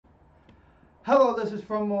Hello, this is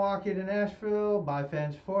from Milwaukee to Nashville, by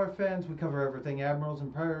fans for fans. We cover everything Admirals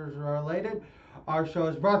and Predators related. Our show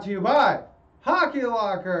is brought to you by Hockey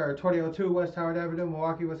Locker, 2002 West Howard Avenue,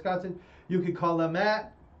 Milwaukee, Wisconsin. You can call them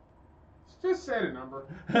at. Just say the number.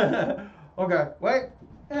 Okay, wait.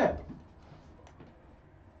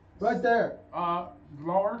 Right there.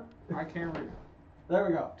 Lower. I can't read it. There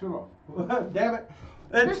we go. Too low. Damn it.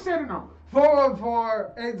 Just say the number.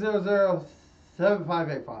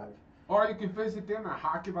 414-800-7585. Or you can visit them at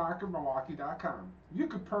HockeyLockerMilwaukee.com. You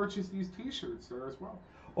can purchase these T-shirts there as well.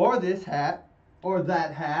 Or this hat. Or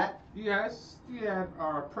that hat. Yes,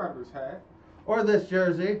 our Predators hat. Or this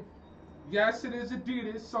jersey. Yes, it is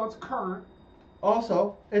Adidas, so it's current.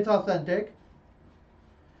 Also, it's authentic.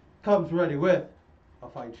 Comes ready with a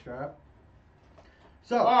fight strap.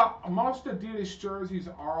 So, most Adidas jerseys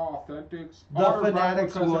are authentic. the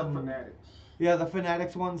Fanatics one. Fanatics. Yeah, the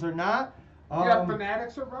Fanatics ones are not.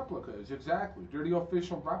 Fanatics are replicas, exactly. They're the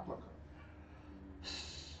official replica.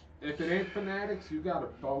 If it ain't Fanatics, you got a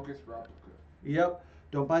bogus replica. Yep.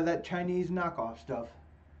 Don't buy that Chinese knockoff stuff.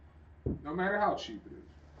 No matter how cheap it is.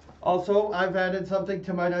 Also, I've added something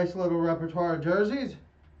to my nice little repertoire of jerseys.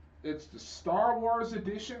 It's the Star Wars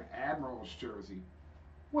Edition Admirals jersey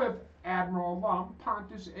with Admiral alum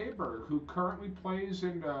Pontus Aberg, who currently plays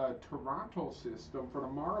in the Toronto system for the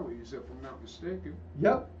Marlies, if I'm not mistaken.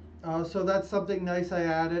 Yep. So that's something nice I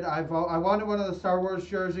added. I wanted one of the Star Wars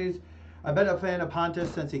jerseys. I've been a fan of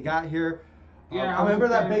Pontus since he got here. Yeah, I remember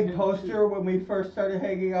that big poster when we first started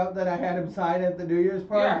hanging out that I had him sign at the New Year's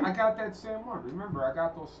party. Yeah, I got that same one. Remember, I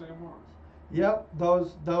got those same ones. Yep,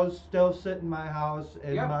 those still sit in my house.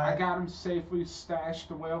 I got them safely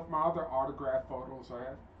stashed away with my other autograph photos I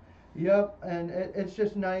have. Yep, and it's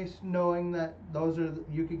just nice knowing that those are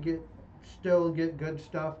you could still get good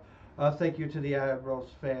stuff. Thank you to the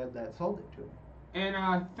Admirals fan that sold it to me.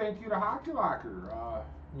 And thank you to Hockey Locker.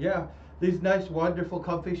 Yeah, these nice, wonderful,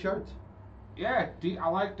 comfy shirts. Yeah, I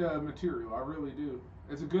like the material. I really do.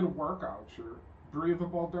 It's a good workout shirt.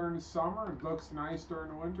 Breathable during the summer and looks nice during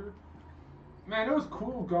the winter. Man, it was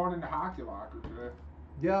cool going into Hockey Locker today.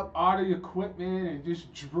 Yep. All the equipment and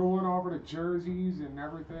just drooling over the jerseys and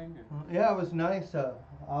everything. Yeah, it was nice.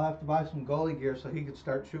 I'll have to buy some goalie gear so he could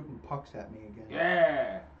start shooting pucks at me again.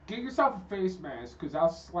 Yeah. Get yourself a face mask, because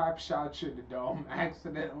I'll slap shot you in the dome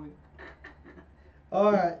accidentally.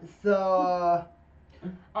 Alright, so...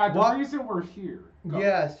 the reason we're here. Go.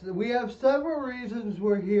 Yes, we have several reasons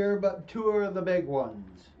we're here, but two are the big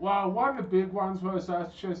ones. Well, one of the big ones was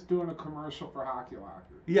us just doing a commercial for Hockey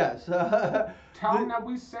Locker. Yes. Tell them that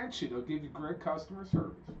we sent you. They'll give you great customer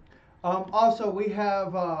service. Also, we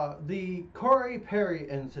have the Corey Perry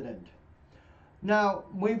incident. Now,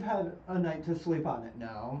 we've had a night to sleep on it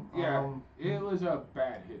now. Yeah, it was a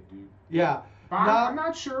bad hit, dude. Yeah. I'm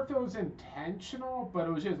not sure if it was intentional, but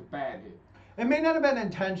it was just a bad hit. It may not have been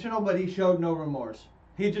intentional, but he showed no remorse.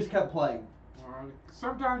 He just kept playing.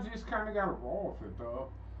 Sometimes you just kind of got to roll with it, though.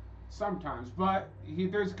 Sometimes. But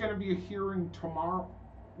there's going to be a hearing tomorrow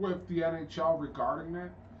with the NHL regarding that.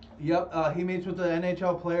 Yep, he meets with the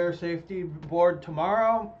NHL Player Safety Board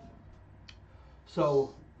tomorrow.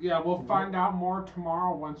 So... Yeah, we'll find out more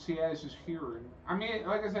tomorrow once he has his hearing. I mean,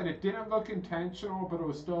 like I said, it didn't look intentional, but it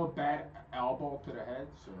was still a bad elbow to the head.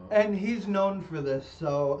 So. And he's known for this,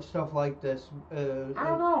 so stuff like this. I don't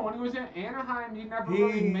know. When he was in Anaheim, he never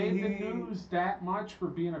really made the news that much for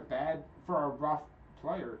being for a rough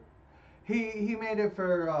player. He made it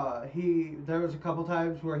for there was a couple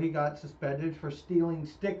times where he got suspended for stealing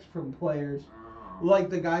sticks from players. Like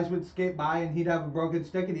the guys would skate by and he'd have a broken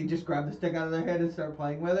stick and he'd just grab the stick out of their hand and start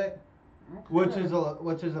playing with it, which is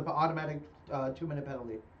an automatic 2-minute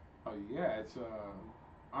penalty. Oh yeah, it's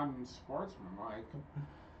unsportsmanlike.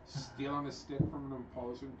 Stealing a stick from an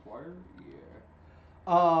opposing player,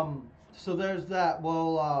 yeah. So there's that.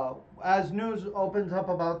 Well, as news opens up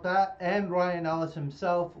about that, and Ryan Ellis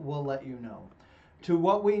himself will let you know. To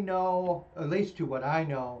what we know, at least to what I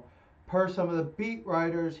know. Per some of the beat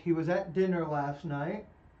writers, he was at dinner last night.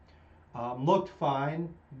 Looked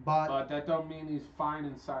fine, but that don't mean he's fine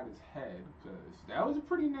inside his head, because that was a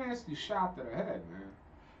pretty nasty shot to the head, man.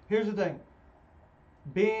 Here's the thing: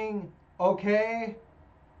 being okay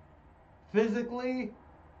physically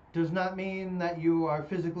does not mean that you are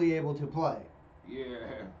physically able to play.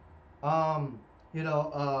 Yeah.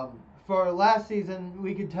 For last season,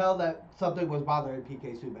 we could tell that something was bothering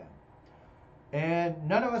PK Subban. And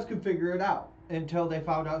none of us could figure it out until they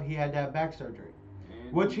found out he had to have back surgery,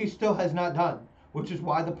 which he still has not done, which is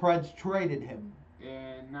why the Preds traded him.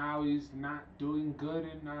 And now he's not doing good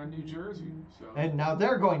in New Jersey. So. And now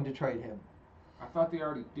they're going to trade him. I thought they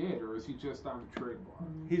already did, or is he just on the trade block?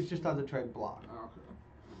 He's just on the trade block. Okay.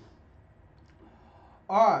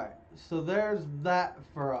 Alright, so there's that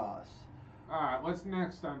for us. Alright, what's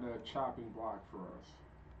next on the chopping block for us?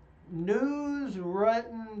 News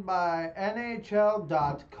written by NHL.com.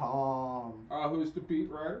 Who's the beat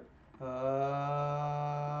writer?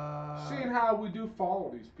 Uh, Seeing how we do follow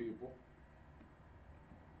these people.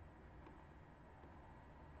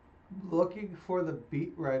 Looking for the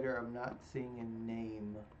beat writer, I'm not seeing a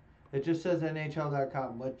name. It just says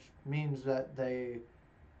NHL.com, which means that they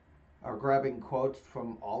are grabbing quotes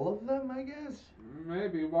from all of them, I guess?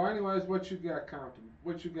 Maybe. Well, anyways, what you got, Compton?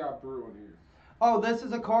 What you got brewing here? Oh, this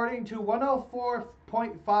is according to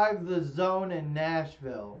 104.5 The Zone in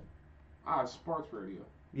Nashville. Sports radio.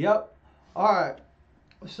 Yep. Alright.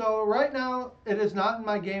 So right now, it is not in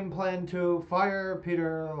my game plan to fire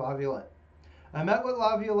Peter Laviolette. I met with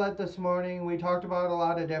Laviolette this morning. We talked about a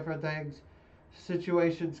lot of different things,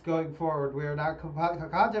 situations going forward. We are not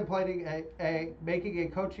contemplating making any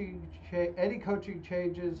coaching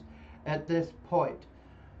changes at this point.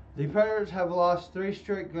 The Predators have lost 3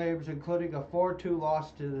 straight games, including a 4-2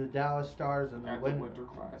 loss to the Dallas Stars in the Winter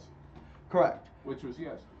Classic. Correct. Which was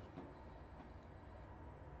yesterday.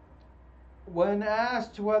 When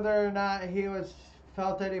asked whether or not he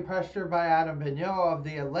felt any pressure by Adam Vigneault of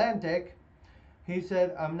The Atlantic, he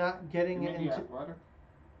said, "I'm not getting into The Athletic?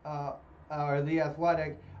 Or The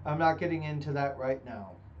Athletic. I'm not getting into that right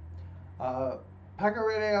now."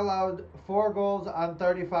 Pecorine allowed 4 goals on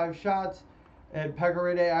 35 shots, and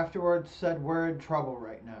Pecorine afterwards said, "We're in trouble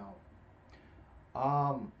right now."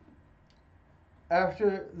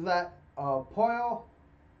 After that, Poile,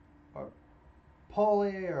 or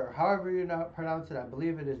Poli, or however you pronounce it, I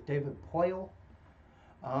believe it is David Poile.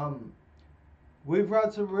 We've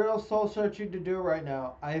got some real soul searching to do right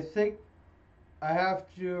now. I think I have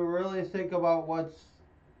to really think about what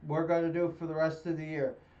we're going to do for the rest of the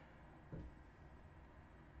year.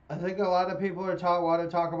 I think a lot of people want to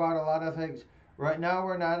talk about a lot of things. Right now,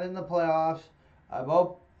 we're not in the playoffs. I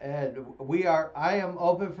am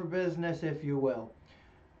open for business, if you will.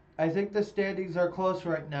 I think the standings are close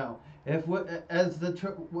right now.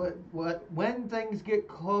 When things get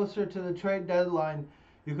closer to the trade deadline,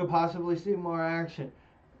 you could possibly see more action.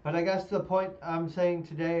 But I guess the point I'm saying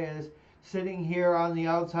today is sitting here on the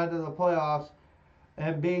outside of the playoffs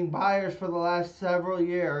and being buyers for the last several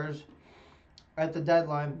years at the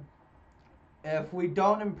deadline. If we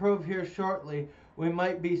don't improve here shortly, we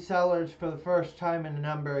might be sellers for the first time in a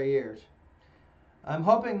number of years. I'm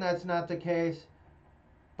hoping that's not the case,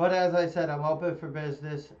 but as I said, I'm open for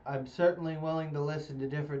business. I'm certainly willing to listen to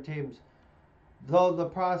different teams, though the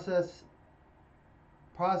processes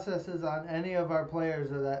on any of our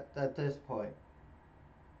players are that at this point.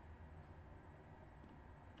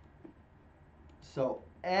 So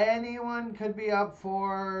anyone could be up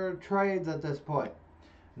for trades at this point.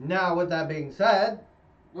 Now, with that being said,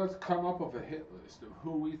 let's come up with a hit list of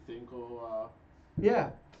who we think will.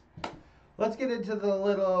 Yeah. Let's get into the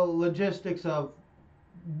little logistics of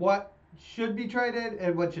what should be traded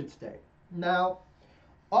and what should stay. Now,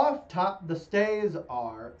 off top, the stays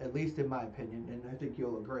are, at least in my opinion, and I think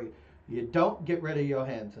you'll agree, you don't get rid of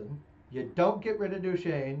Johansson, you don't get rid of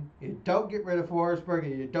Duchesne, you don't get rid of Forsberg,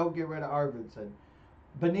 and you don't get rid of Arvidsson.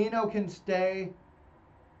 Bonino can stay.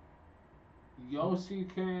 Yossi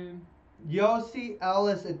can. Yossi,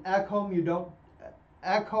 Ellis, and Ekholm, you don't.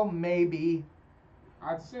 Ekholm maybe.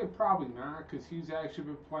 I'd say probably not, because he's actually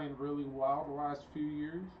been playing really well the last few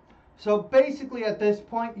years. So basically, at this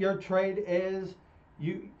point, your trade is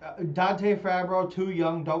Dante Fabro, too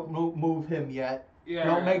young. Don't move him yet. Yeah.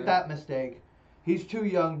 Don't make that mistake. He's too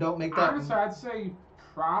young. Don't make that. Honestly, I'd say you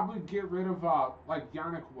probably get rid of like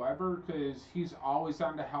Yannick Weber, because he's always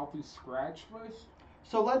on the healthy scratch list.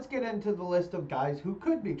 So let's get into the list of guys who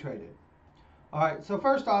could be traded. All right. So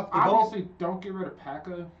first off, obviously don't get rid of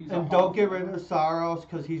Pekka. And don't get rid of Saros,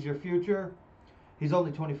 because he's your future. He's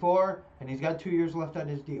only 24, and he's got 2 years left on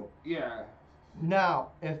his deal. Yeah. Now,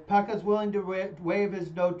 if Pekka's willing to waive his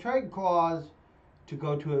no-trade clause to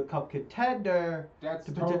go to a cup contender... That's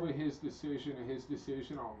totally his decision and his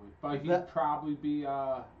decision only. But he'd probably be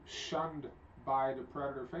shunned by the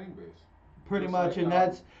Predator fan base. Pretty much,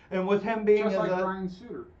 like, and with him being... Just like Ryan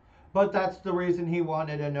Suter. But that's the reason he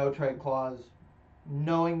wanted a no-trade clause.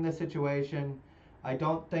 Knowing the situation, I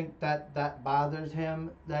don't think that bothers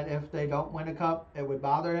him, that if they don't win a cup, it would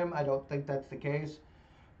bother him. I don't think that's the case.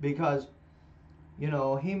 Because...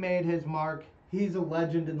 he made his mark. He's a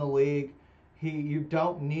legend in the league. You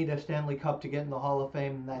don't need a Stanley Cup to get in the Hall of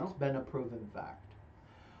Fame, and that's been a proven fact.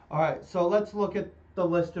 All right, so let's look at the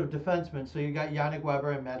list of defensemen. So you got Yannick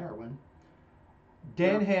Weber and Matt Irwin.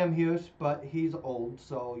 Dan Yeah. Hamhuis, but he's old,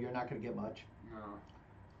 so you're not going to get much. No.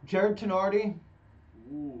 Jared Tenorti,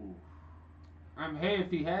 Ooh. Hey, if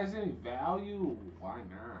he has any value, why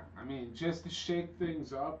not? I mean, just to shake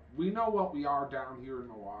things up. We know what we are down here in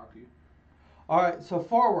Milwaukee. all right, so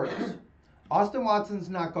forwards. Austin Watson's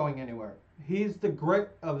not going anywhere. He's the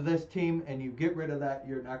grit of this team, and you get rid of that,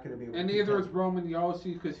 you're not going to be able And to neither is contend. Roman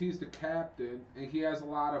Yossi because he's the captain and he has a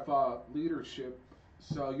lot of leadership.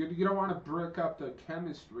 So you don't want to break up the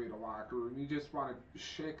chemistry of the locker room. You just want to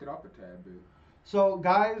shake it up a tad bit. So,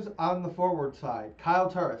 guys on the forward side, Kyle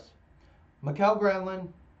Turris, Mikael Granlund.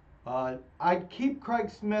 I'd keep Craig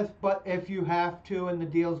Smith, but if you have to and the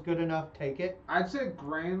deal's good enough, take it. I'd say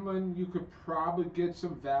Granlund you could probably get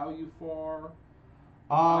some value for.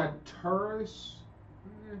 Turris,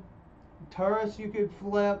 eh, Turris you could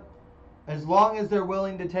flip as long as they're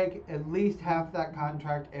willing to take at least half that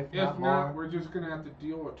contract, if if not not, more. we're just going to have to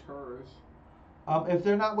deal with Turris. If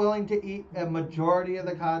they're not willing to eat a majority of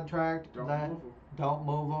the contract, Don't then move him. don't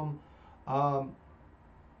move them.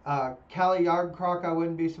 Kelly Yardcroc, I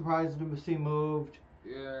wouldn't be surprised to see moved.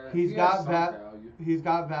 Yeah, He's he got has some value. He's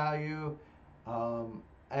got value,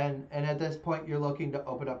 and at this point you're looking to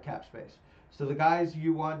open up cap space. So the guys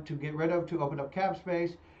you want to get rid of to open up cap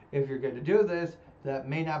space, if you're going to do this, that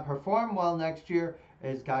may not perform well next year,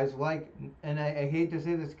 is guys like, and I hate to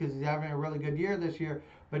say this because he's having a really good year this year,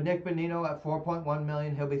 but Nick Bonino at $4.1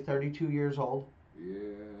 million, he'll be 32 years old. Yeah.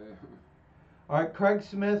 All right, Craig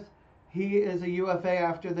Smith, he is a UFA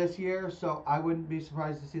after this year, so I wouldn't be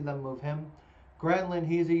surprised to see them move him. Granlund,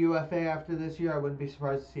 he's a UFA after this year. I wouldn't be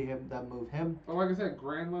surprised to see them move him. But like I said,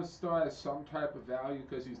 Granlund still has some type of value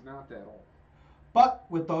because he's not that old. But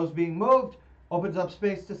with those being moved, opens up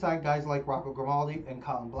space to sign guys like Rocco Grimaldi and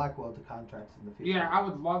Colin Blackwell to contracts in the future. Yeah, I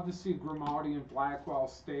would love to see Grimaldi and Blackwell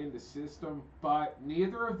stay in the system, but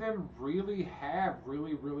neither of them really have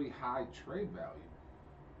really high trade value.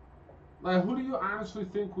 Like, who do you honestly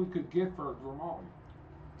think we could get for Grimaldi?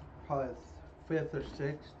 Probably fifth or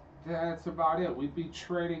sixth. That's about it. We'd be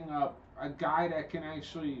trading a guy that can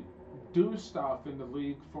actually do stuff in the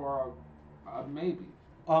league for a maybe.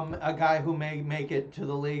 A guy who may make it to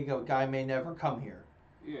the league, a guy may never come here.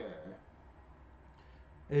 Yeah.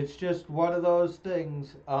 It's just one of those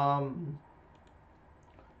things. Among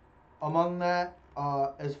that,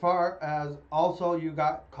 as far as also you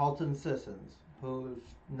got Colton Sissons, who's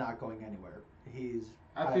not going anywhere.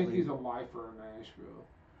 I think he's a lifer in Nashville.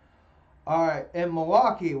 All right, in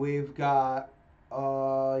Milwaukee, we've got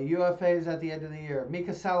UFAs at the end of the year.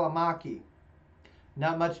 Mika Salamaki,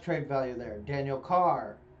 not much trade value there. Daniel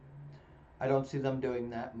Carr, I don't see them doing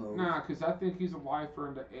that move. Nah, because I think he's a lifer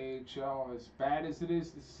in the AHL. As bad as it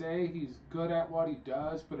is to say, he's good at what he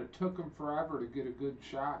does, but it took him forever to get a good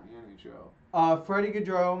shot in the NHL. Freddie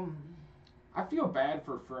Gaudreau. I feel bad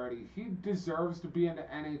for Freddie. He deserves to be in the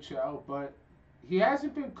NHL, but he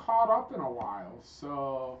hasn't been caught up in a while,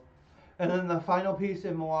 so... And then the final piece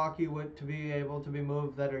in Milwaukee to be able to be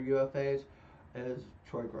moved that are UFAs is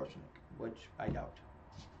Troy Grosnick, which I doubt.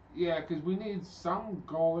 Yeah, because we need some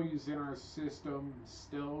goalies in our system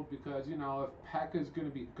still because, if Pekka's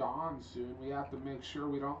going to be gone soon, we have to make sure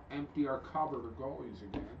we don't empty our cupboard of goalies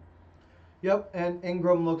again. Yep, and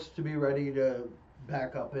Ingram looks to be ready to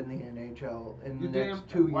back up in the NHL in the next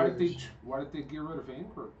 2 years. Why did they get rid of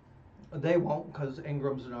Ingram? They won't because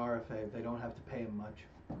Ingram's an RFA. They don't have to pay him much.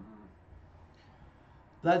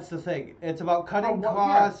 That's the thing. It's about cutting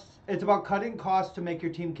costs. Yeah. It's about cutting costs to make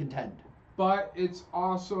your team contend. But it's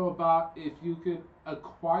also about if you could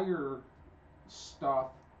acquire stuff,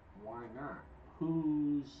 why not?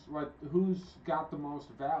 Who's got the most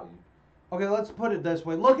value? Okay, let's put it this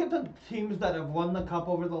way. Look at the teams that have won the cup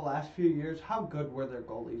over the last few years. How good were their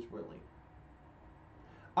goalies really?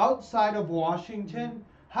 Outside of Washington,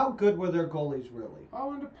 how good were their goalies really?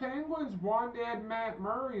 Oh, and the Penguins won. They had Matt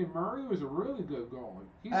Murray, and Murray was a really good goalie.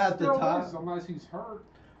 He At still the time, is, unless he's hurt.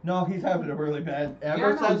 No, he's having a really bad.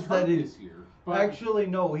 Ever since that this year. But actually,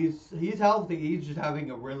 no, he's healthy. He's just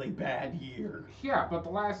having a really bad year. Yeah, but the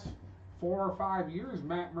last 4 or 5 years,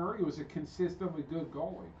 Matt Murray was a consistently good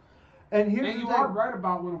goalie. And you are right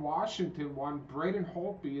about when Washington won. Braden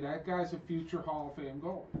Holtby, that guy's a future Hall of Fame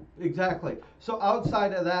goalie. Exactly. So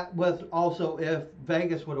outside of that, with also if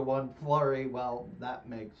Vegas would have won Fleury, well, that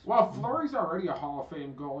makes... Well, Fleury's already a Hall of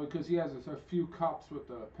Fame goalie because he has a few cups with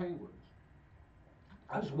the Penguins.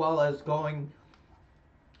 As well as going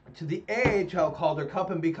to the AHL Calder Cup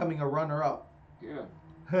and becoming a runner-up. Yeah.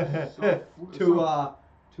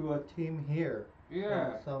 To a team here.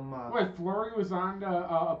 Yeah. Wait, Fleury was on the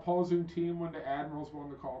opposing team when the Admirals won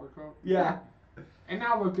the Calder Cup? Yeah. And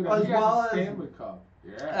now look at him. He has a Stanley Cup.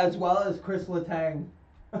 Yeah. as well as Chris Letang.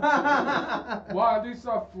 Well, at least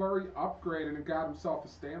Fleury upgraded and got himself a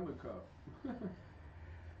Stanley Cup.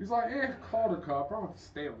 He's like, Calder Cup. I want the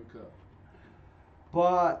Stanley Cup.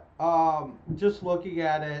 But just looking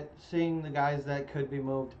at it, seeing the guys that could be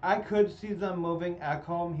moved, I could see them moving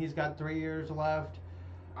Ekholm. He's got 3 years left.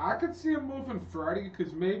 I could see him moving Freddie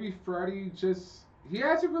because maybe Freddie he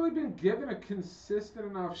hasn't really been given a consistent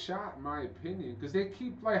enough shot, in my opinion, because they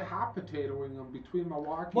keep like hot potatoing him between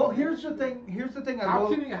Milwaukee. Well, and here's the Nashville. thing. Here's the thing.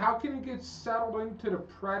 How can he get settled into the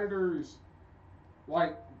Predators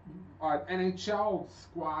like NHL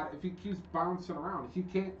squad if he keeps bouncing around? He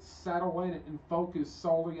can't settle in and focus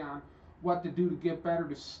solely on what to do to get better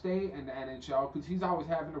to stay in the NHL because he's always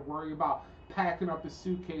having to worry about packing up his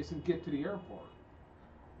suitcase and get to the airport.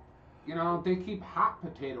 You know, they keep hot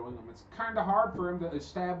potatoing him. It's kind of hard for him to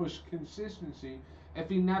establish consistency if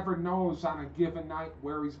he never knows on a given night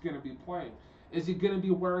where he's going to be playing. Is he going to be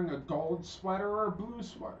wearing a gold sweater or a blue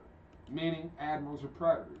sweater? Meaning Admirals or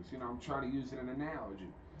Predators. You know, I'm trying to use it an analogy.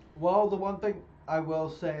 Well, the one thing I will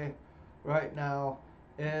say right now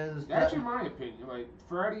is That's in my opinion. Like,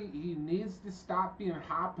 Freddie, he needs to stop being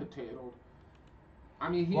hot potatoed. I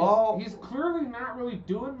mean, he's clearly not really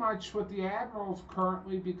doing much with the Admirals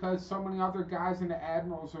currently because so many other guys in the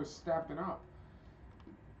Admirals are stepping up.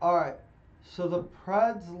 All right. So the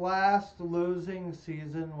Preds' last losing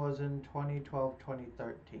season was in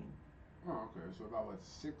 2012-2013. Oh, okay. So about,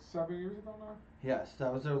 6-7 years ago now? Yes,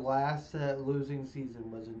 that was their last losing season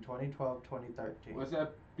was in 2012-2013. Was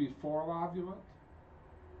that before Laviolette?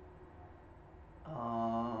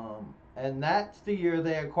 And that's the year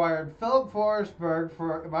they acquired Philip Forsberg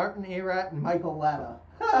for Martin Erat and Michael Letta.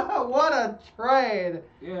 What a trade!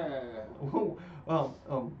 Yeah. For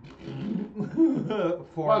Washington. Good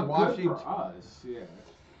for us, yeah.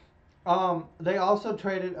 They also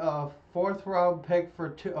traded a 4th round pick for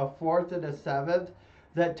a 4th and a 7th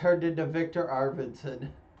that turned into Victor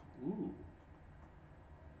Arvidsson. Ooh.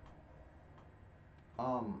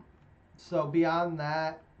 So beyond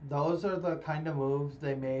that, those are the kind of moves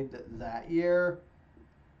they made that year.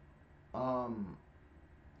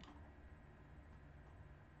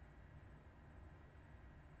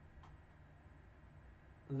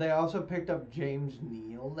 They also picked up James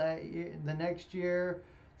Neal that year. The next year,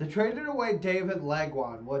 they traded away David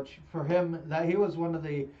Legwand, which for him that he was one of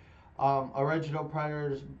the original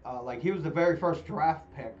Predators. Like he was the very first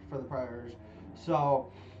draft pick for the Predators. So,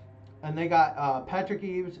 and they got Patrick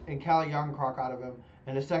Eaves and Calle Jarnkrok out of him,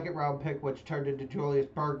 and a 2nd round pick, which turned into Julius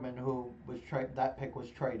Bergman, who was that pick was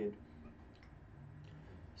traded.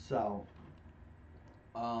 So,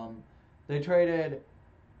 they traded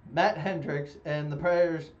Matt Hendricks, and the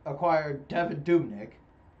Predators acquired Devin Dubnyk,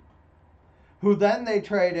 who then they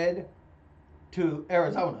traded to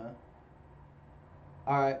Arizona.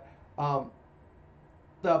 All right.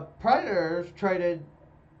 The Predators traded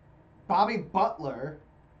Bobby Butler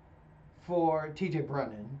for TJ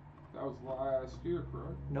Brennan. That was last year,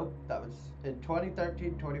 correct? Nope, that was in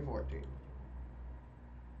 2013-2014.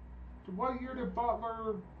 So what year did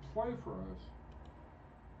Butler play for us?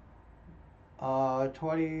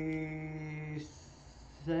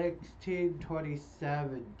 2016,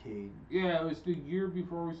 2017. Yeah, it was the year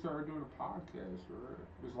before we started doing a podcast,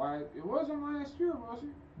 right? It wasn't last year, was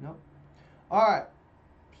it? Nope. All right.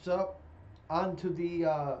 So, on to the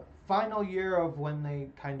final year of when they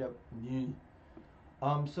kind of.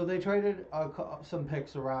 So they traded some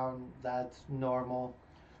picks around. That's normal.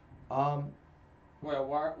 Well,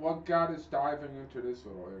 what got us diving into this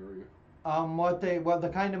little area? What the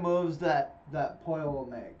kind of moves that Poyle will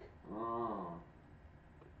make. Oh.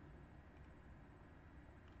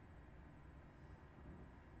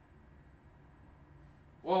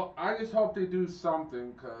 Well, I just hope they do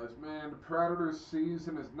something, because, man, the Predators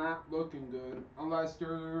season is not looking good. Unless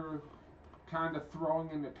they're kind of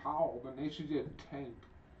throwing in the towel, then they should just tank.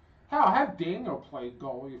 Hell, have Daniel play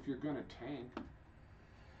goalie if you're going to tank.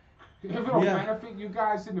 If it'll benefit you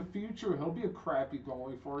guys in the future, he'll be a crappy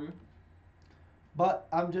goalie for you. But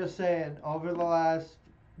I'm just saying, over the last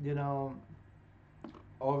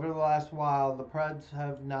while, the Preds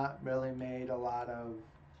have not really made a lot of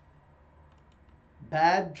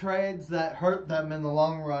bad trades that hurt them in the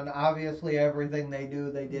long run. Obviously, everything they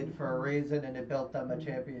do, they did for a reason, and it built them a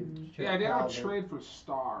championship. Yeah, they don't trade for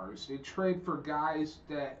stars. They trade for guys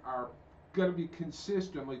that are going to be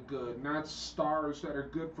consistently good, not stars that are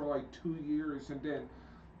good for like 2 years and then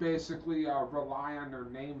basically rely on their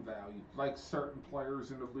name value, like certain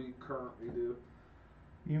players in the league currently do.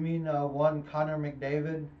 You mean one Connor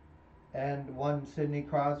McDavid and one Sidney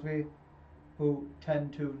Crosby, who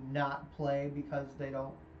tend to not play because they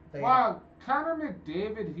don't Well, Connor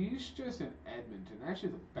McDavid, he's just in Edmonton. That's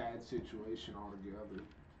just a bad situation altogether.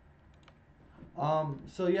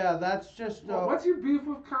 So yeah, that's just. What's your beef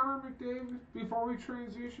with Connor McDavid before we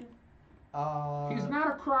transition? He's not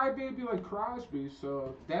a crybaby like Crosby,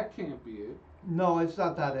 so that can't be it. No, it's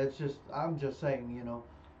not that. It's just I'm just saying,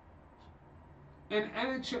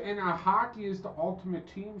 And hockey is the ultimate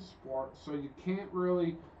team sport, so you can't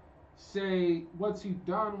really say what's he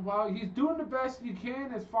done. Well, he's doing the best he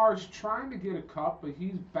can as far as trying to get a cup, but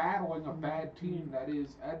he's battling a bad team that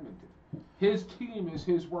is Edmonton. His team is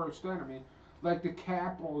his worst enemy. Like the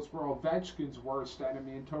Capitals were Ovechkin's worst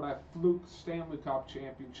enemy until that fluke Stanley Cup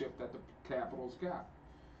championship that the Capitals got.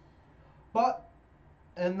 But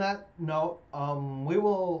in that note, we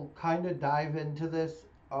will kind of dive into this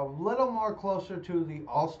a little more closer to the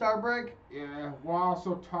All-Star break. Yeah, we'll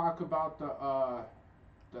also talk about the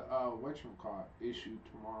whatchamacallit issue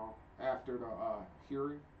tomorrow after the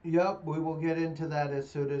hearing. Yep, we will get into that as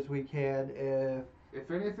soon as we can. If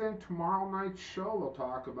anything, tomorrow night's show we'll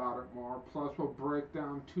talk about it more. Plus, we'll break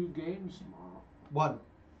down 2 games tomorrow. 1.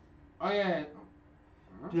 Oh yeah.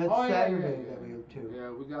 That's Saturday that we have 2.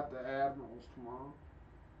 Yeah, we got the Admirals tomorrow.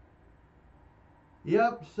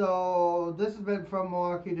 Yep, so this has been From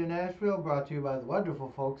Milwaukee to Nashville, brought to you by the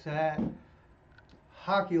wonderful folks at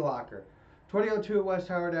Hockey Locker, 2002 West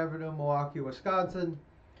Howard Avenue, Milwaukee, Wisconsin.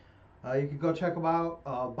 You can go check them out.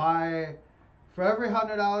 For every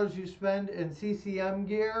 $100 you spend in CCM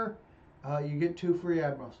gear, you get 2 free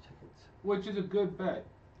Admirals tickets. Which is a good bet.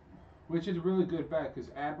 Which is a really good bet because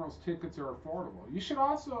Admirals tickets are affordable. You should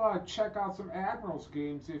also check out some Admirals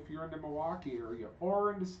games if you're in the Milwaukee area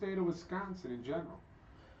or in the state of Wisconsin in general.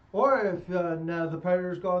 Or if now the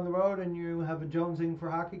Predators go on the road and you have a jonesing for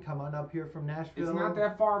hockey, come on up here from Nashville. It's not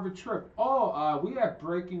that far of a trip. We have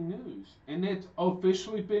breaking news, and it's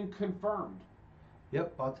officially been confirmed.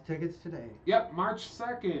 Yep, bought the tickets today. Yep, March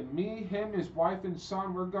 2nd. Me, him, his wife, and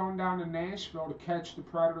son, we're going down to Nashville to catch the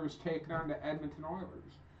Predators taking on the Edmonton Oilers.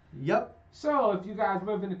 Yep. So if you guys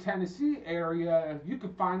live in the Tennessee area, you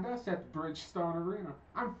can find us at the Bridgestone Arena.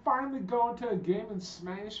 I'm finally going to a game in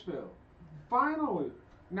Smashville. Finally.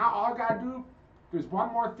 Now all I got to do, there's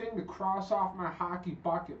one more thing to cross off my hockey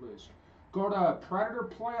bucket list. Go to a Predator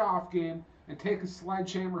playoff game and take a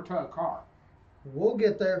sledgehammer to a car. We'll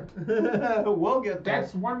get there. We'll get there.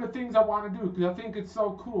 That's one of the things I want to do because I think it's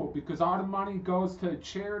so cool because all the money goes to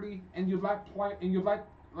charity and you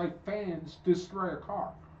let fans destroy a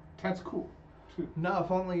car. That's cool. No,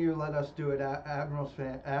 if only you let us do it, Admirals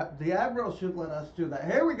fan. The Admirals should let us do that.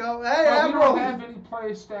 Here we go. Hey, but Admirals! We don't have any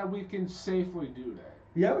place that we can safely do that.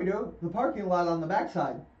 Yeah, we do. The parking lot on the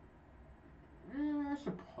backside. I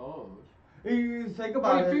suppose. You think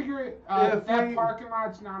about it. You figure that parking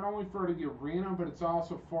lot's not only for the arena, but it's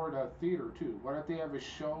also for the theater, too. What if they have a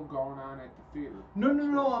show going on at the theater?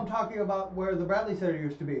 No. I'm talking about where the Bradley Center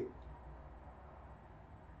used to be.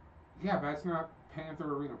 Yeah, but that's not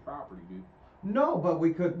Panther Arena property, dude. No, but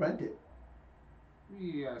we could rent it.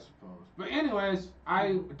 Yeah, I suppose. But anyways,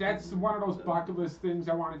 that's one of those bucket list things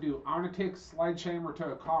I want to do. I want to take a sledgehammer to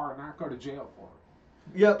a car and not go to jail for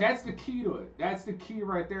it. Yep. That's the key to it. That's the key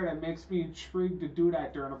right there that makes me intrigued to do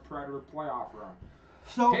that during a Predator playoff run.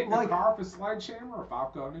 So, Taking a car for sledgehammer or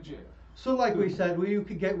about going to jail. So like we said, you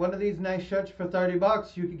could get one of these nice shirts for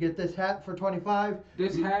 $30. You could get this hat for $25.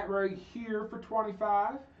 This hat right here for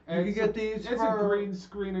 $25. You could get these It's a green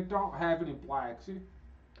screen. It don't have any black. See?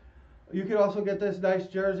 You could also get this nice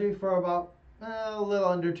jersey for about a little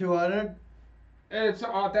under $200. That's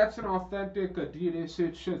an authentic Adidas.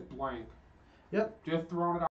 It's just blank. Yep. Just throwing it out.